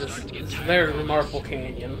layout of this very remarkable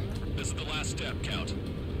canyon? This is the last step, Count.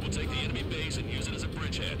 We'll take the enemy base and use it as a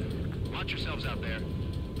bridgehead. Watch yourselves out there.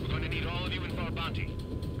 We're going to need all of you in Farbanti.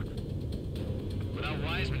 Without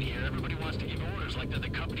Wiseman here, everybody wants to give orders like they're the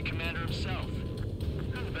company commander himself.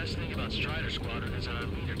 And the best thing about Strider Squadron is our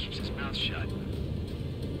leader keeps his mouth shut.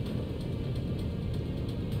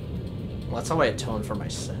 Well, that's how I atone for my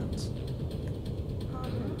sins.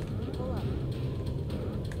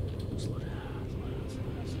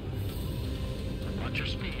 Watch your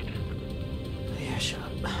speed. Yeah, shut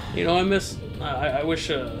up. You know, I wish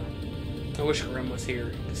Grim was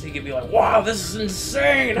here, because he could be like, wow, this is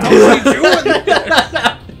insane! How is he doing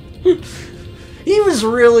this? He was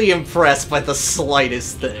really impressed by the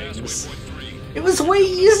slightest things. It was way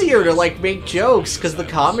easier to like make jokes because the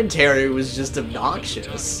commentary was just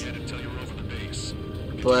obnoxious.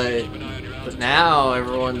 But now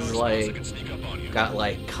everyone's like got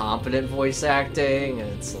like competent voice acting, and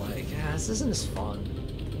it's like, yeah, this isn't as fun.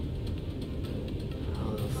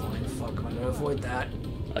 Oh, fine, fuck, I'm gonna avoid that.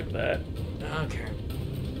 Like that. Okay.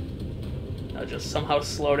 Now just somehow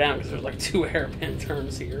slow down, because there's like 2 hairpin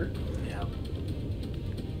turns here. Yeah.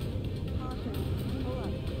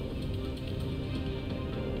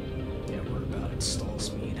 Yeah, we're about at stall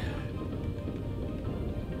speed.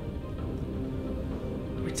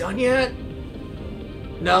 Are we done yet?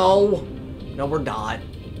 No. No, we're not.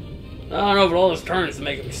 I don't know, but all those turns is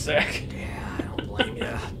making me sick. Yeah, I don't blame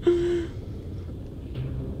you.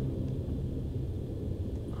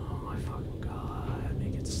 Oh my fucking god,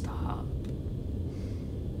 make it stop.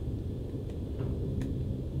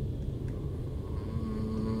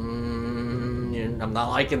 I'm not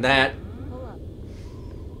liking that.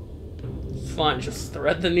 It's fine, just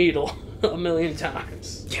thread the needle a million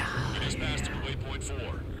times. Yeah. You just passed through waypoint 4.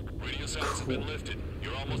 Radio sounds have been lifted.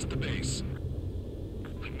 You're almost at the base.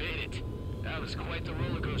 We made it. That was quite the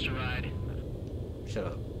roller coaster ride. Shut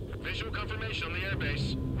up. Visual confirmation on the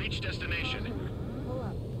airbase. Reach destination.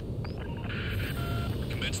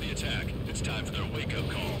 Commence the attack. It's time for their wake-up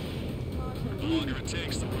call. The longer it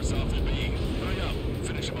takes, the worse off they'll be. Hurry up.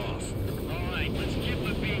 Finish them off. All right, let's give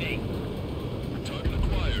the beating. Target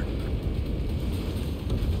acquired.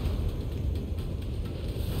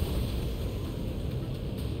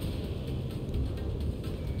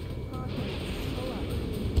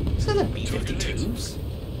 Is that the B-52s?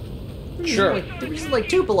 Sure. There was like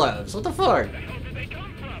Tupolovs. What the fuck? Where did they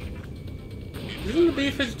come from? Isn't the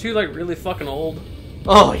B-52 like really fucking old?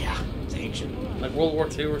 Oh yeah, it's ancient. Like World War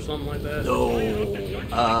II or something like that? No.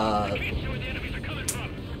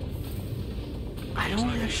 I don't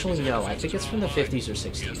actually know. I think it's from the 50s or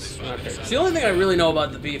 60s. Okay. So the only thing I really know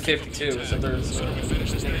about the B-52 is that there's an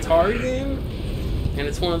Atari game, and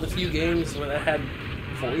it's one of the few games where that had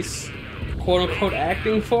voice, quote-unquote,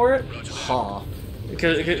 acting for it. Huh.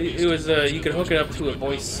 Because it was, you could hook it up to a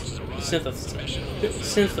voice synthesizer,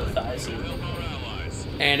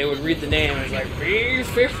 and it would read the name. It was like,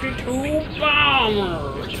 B-52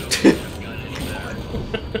 Bomber!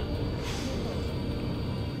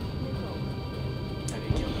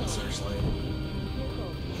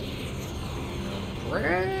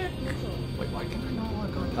 Wait, why can I not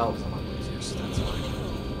look on? Oh, because I'm on lasers. That's why.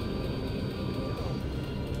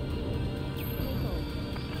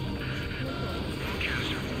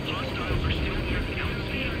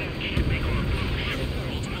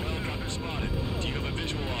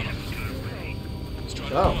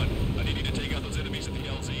 Oh. I need you to take out those enemies at the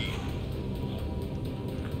LZ.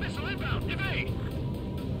 Missile inbound, evade!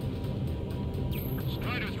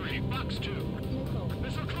 Strider 3, box 2.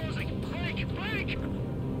 Missile closing, break, break!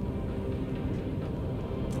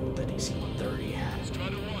 The DC-130.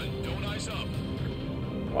 Strider 1, don't ice up.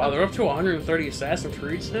 Wow, they're up to 130 Assassin's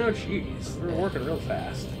Creeds now? Jeez, they're working real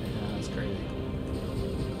fast. Yeah, that's crazy.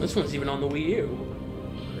 This one's even on the Wii U.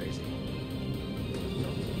 Crazy.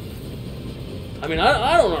 I mean,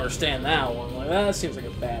 I don't understand that one. Like, that seems like a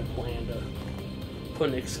bad plan to put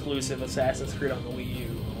an exclusive Assassin's Creed on the Wii U.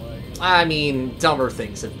 Like, I mean, dumber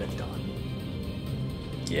things have been done.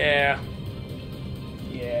 yeah.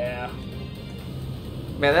 Yeah.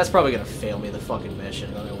 Man, that's probably gonna fail me the fucking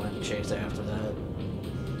mission. Then I went and chased after that.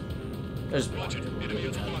 There's Watch it. Enemy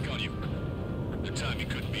has a block on you. The timing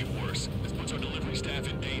couldn't be worse. This puts our delivery staff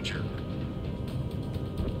in danger.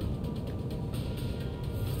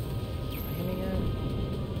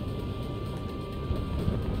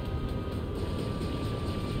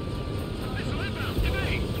 Missile inbound,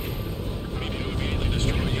 evade! We need to immediately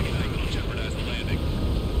destroy anything that'll jeopardize the landing.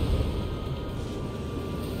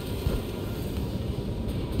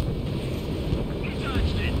 You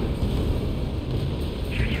dodged it!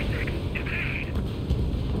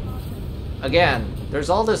 Again, there's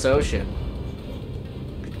all this ocean.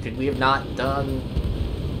 Could we have not done?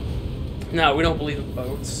 No, we don't believe in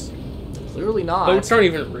boats. Clearly not. Boats aren't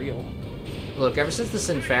even real. Look, ever since the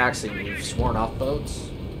Synfaxing, we've sworn off boats.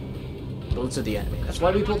 Boats are the enemy. That's why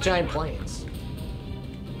we built giant planes.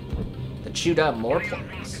 That shoot out more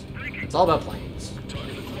planes. It's all about planes.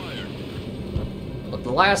 Look,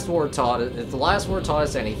 the last war taught us, if the last war taught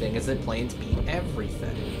us anything, is that planes beat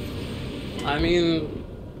everything. I mean...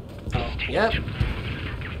 Oh. Yep.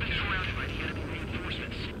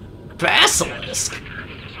 Basilisk!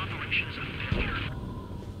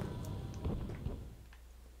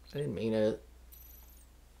 I didn't mean it.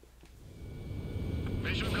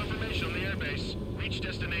 Visual confirmation on the airbase. Reach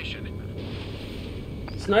destination.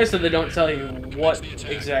 It's nice that they don't tell you what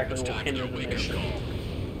exactly will hinder the mission.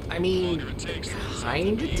 I mean,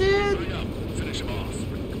 kinda did? Finish him off.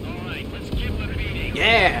 Alright, let's give the beating.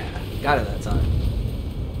 Yeah! Got it that time.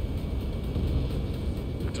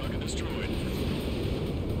 Target destroyed.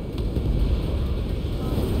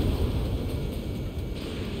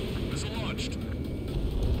 Missile launched.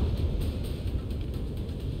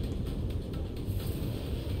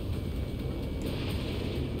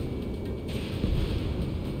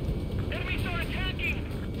 Enemies are attacking!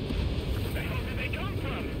 Where the hell did they come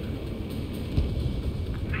from?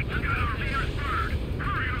 They took out our leader's bird!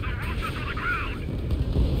 Hurry or they'll roast us on the ground!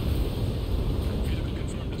 Vehicle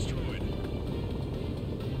confirmed destroyed.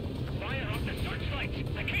 Fire off the searchlights!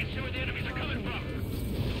 I can't see where the enemies are coming from!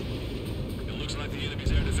 It looks like the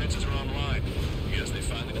enemy's air defenses are online. Yes, they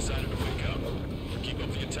finally decided to wake up. Keep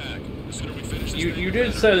up the attack. The sooner we finish this You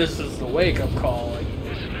did say this is the wake-up call. Like,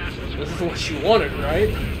 this is what you wanted,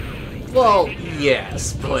 right? Well,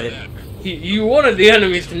 yes, but... You wanted the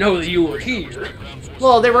enemies to know that you were here.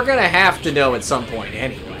 Well, they were gonna have to know at some point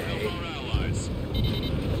anyway. allies.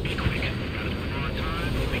 Be quick. On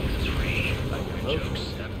time, wings is free.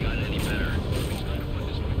 Jokes haven't gotten any better.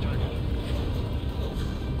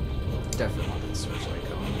 Definitely want that searchlight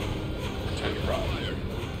going.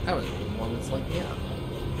 That was the one that's like, yeah.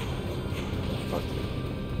 Fuck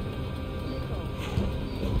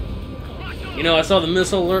you. You know, I saw the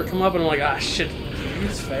missile alert come up and I'm like, ah, shit, did you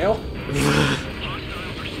just fail?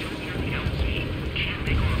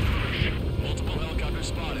 Multiple helicopters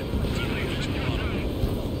spotted. Visual on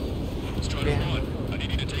them. Strider 1, I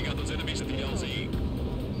need you to take out those enemies at the LZ.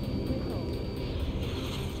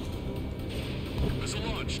 Missile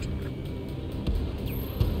launched.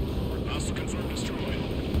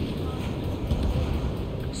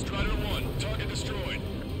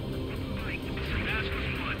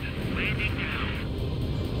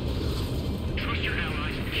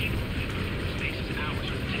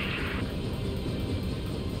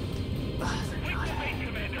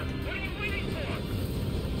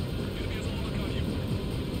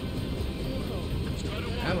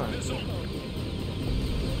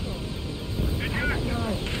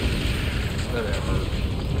 Whatever.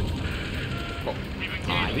 Oh,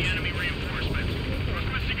 hi. Enemy reinforcements.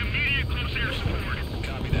 Requesting immediate close air support.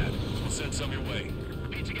 Copy that. We'll send some your way.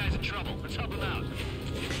 Pizza guy's in trouble. Let's help him out.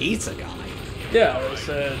 Pizza guy. Yeah, they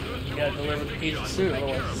said you gotta deliver the pizza soon,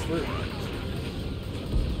 otherwise it's through.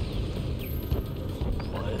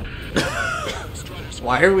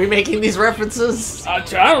 Why are we making these references? I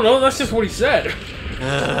don't know. That's just what he said.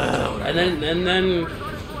 And then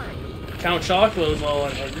Count Chocula was all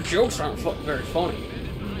like, "The jokes aren't very funny."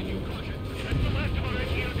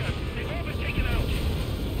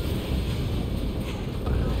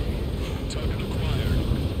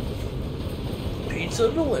 Pizza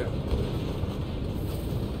delivered.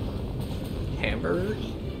 Hamburger?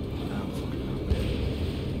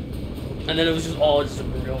 And then it was just all just a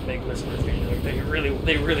real big misunderstanding. Like they really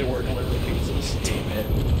were delivering pizzas. Damn it.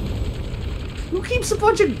 Who keeps a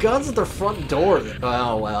bunch of guns at their front door?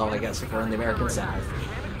 Oh, well, I guess if we're in the American South.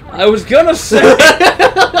 I was gonna say.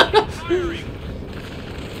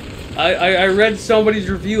 I read somebody's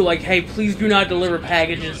review like, "Hey, please do not deliver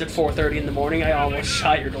packages at 4:30 in the morning. I almost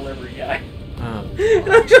shot your delivery guy." And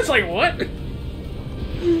I'm just like, what?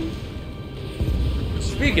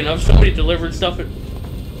 Speaking of, somebody delivered stuff to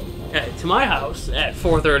my house at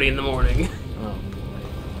 4:30 in the morning. Oh.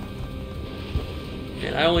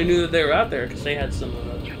 And I only knew that they were out there because they had some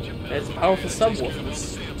powerful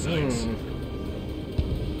subwoofers.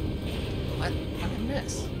 What? What did I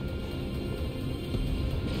miss?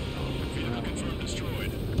 Confirmed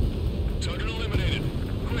destroyed. Target eliminated.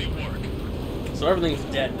 Great work. So everything's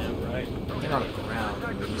dead now, right? They're on the ground,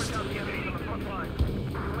 at least.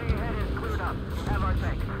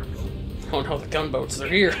 Oh no, the gunboats, they're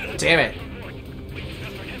here. Damn it.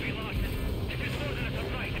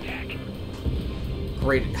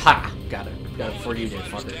 Great. Ha! Got it. Got it before you did,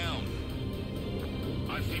 fucker.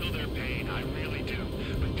 I feel their pain. I really do.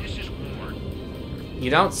 But this is war. You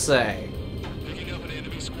don't say. Picking up an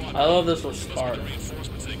enemy squad. I love this was Sparta.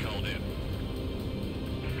 Reinforcements they called in.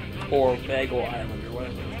 Or Bagel Island, or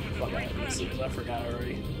whatever the fuck this is. I forgot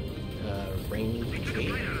already. Rainy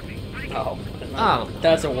Cave. Oh. Oh.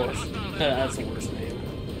 That's a worse. That's a worse name.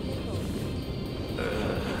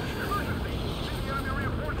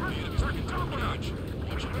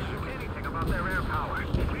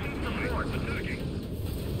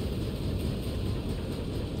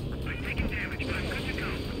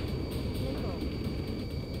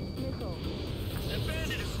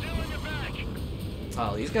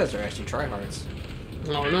 Oh, these guys are actually tryhards.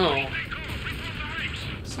 Oh no.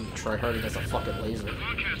 See, tryhard has a fucking laser.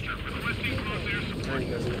 Turn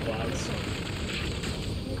goes in the clouds.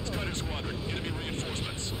 Spider squadron. Enemy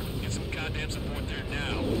reinforcements. Get some goddamn support there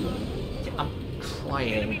now. Yeah, I'm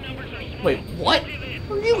trying. Wait, what?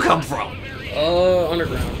 Where'd you come from?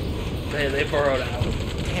 Underground. They burrowed out.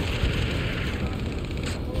 Damn it.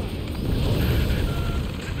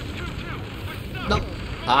 No.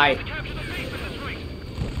 Hi.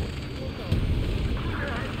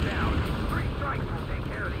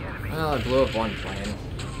 Oh, I blew up one plane.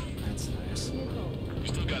 That's nice.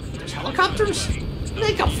 There's helicopters? Where'd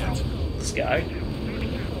they come from? The sky?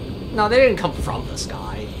 No, they didn't come from the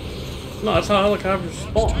sky. No, that's how helicopters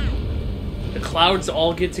spawn. The clouds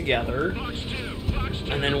all get together,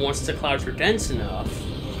 and then once the clouds are dense enough,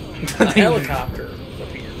 a helicopter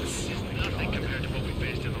appears.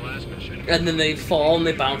 And then they fall and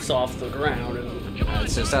they bounce off the ground. And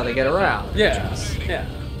That's just how they get around. yeah, yeah.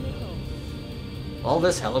 All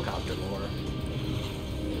this helicopter lore.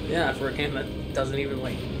 Yeah, for a game that doesn't even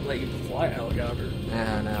let you fly a helicopter.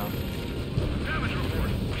 Yeah, no.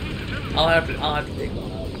 I'll have to dig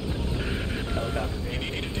one out. Helicopter game.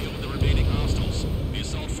 You need to deal with the remaining hostiles. The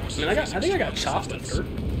assault force. I think I got chopped at dirt.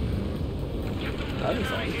 That'd be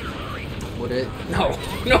fun. Would it? No,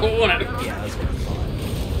 it wouldn't. Yeah, that's gonna be fun.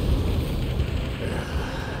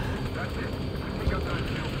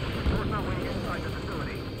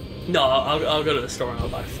 No, I'll go to the store and I'll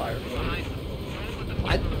buy fire.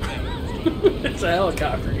 What? It's a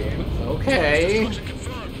helicopter game. Okay.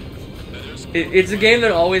 It's a game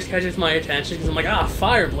that always catches my attention because I'm like,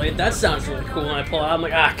 Fireblade, that sounds really cool. And I pull out, I'm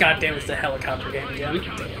like, goddamn, it's the helicopter game again.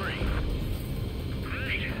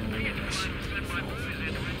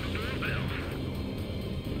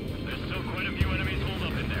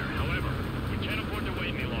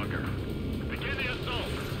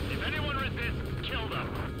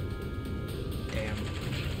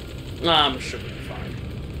 I'm sure we'll be fine.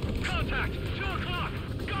 Contact! 2 o'clock!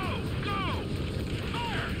 Go! Go!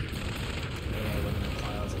 Fire!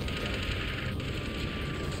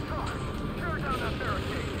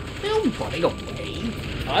 No running away.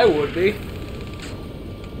 I would be.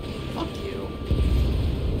 Fuck you.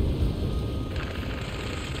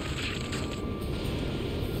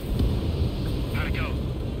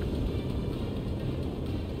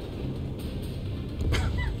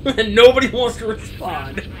 And nobody wants to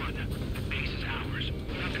respond. Base is ours.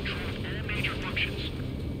 We have control of all major functions.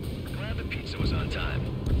 Glad the pizza was on time.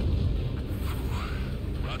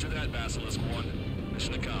 Roger that, Basilisk 1.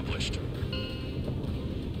 Mission accomplished.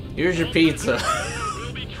 Here's your pizza.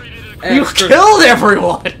 We'll be treated You killed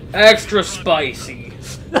everyone! Extra spicy.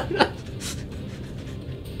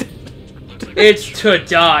 It's to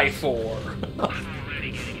die for.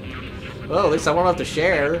 Well, at least I won't have to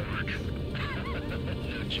share.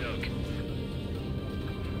 no joke.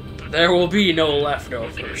 There will be no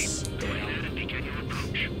leftovers.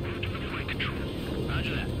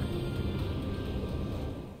 Roger that.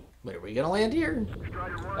 Wait, are we gonna land here?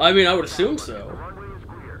 I mean, I would assume so. Runway is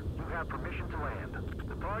clear. You have permission to land.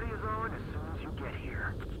 The party is on as soon as you get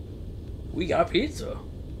here. We got pizza.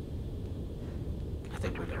 I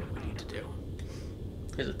think we know what we need to do.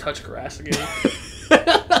 Is it touch grass again?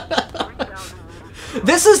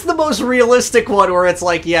 This is the most realistic one where it's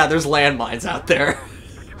like, yeah, there's landmines out there.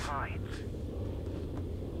 Too high.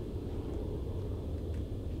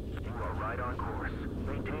 You are right on course.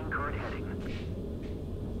 Maintain current heading.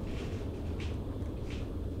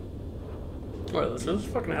 What, are those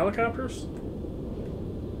fucking helicopters?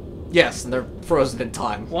 Yes, and they're frozen in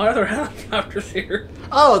time. Why are there helicopters here?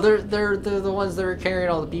 Oh, they're the ones that are carrying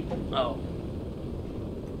all the people. Oh.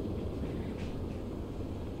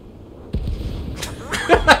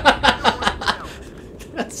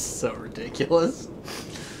 That's so ridiculous.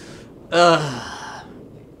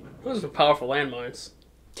 Those are powerful landmines.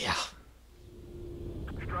 Yeah.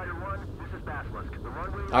 Strider 1, this is Basilisk. The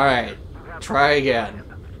runway is Alright, try again.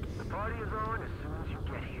 The party is on as soon as you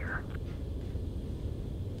get here.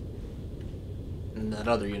 In that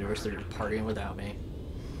other universe, they're just partying without me.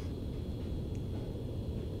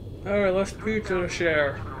 Alright, let's pizza to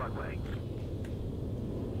share. To the runway.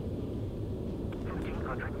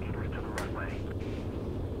 1,500 meters to the runway.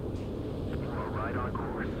 You are right on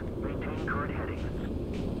course. Maintain current heading.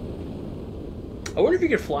 I wonder if you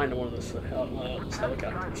could fly into one of those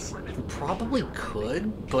helicopters. You probably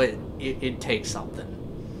could, but it'd take something.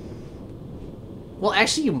 Well,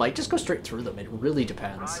 actually, you might just go straight through them. It really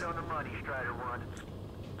depends. Right on the money, Strider 1.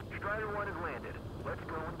 Strider 1 has landed. Let's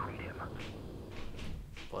go and greet him.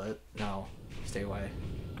 What? No. Stay away.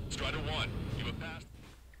 Strider 1, you have passed.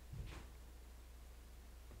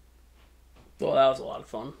 Well, that was a lot of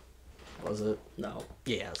fun. Was it? No.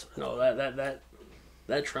 Yeah. No,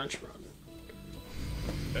 that trench run.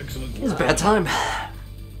 Excellent It was a work. bad time.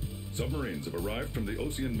 Submarines have arrived from the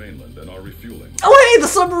Ocean mainland and are refueling. Oh, hey, the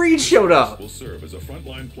submarine showed up! Will serve as a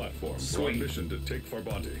frontline platform for our Sweet. mission to take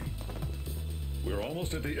Farbanti. We're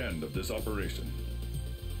almost at the end of this operation.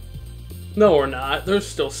 No, we're not. There's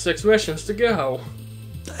still 6 missions to go.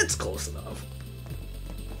 That's close enough.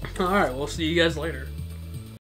 Alright, we'll see you guys later.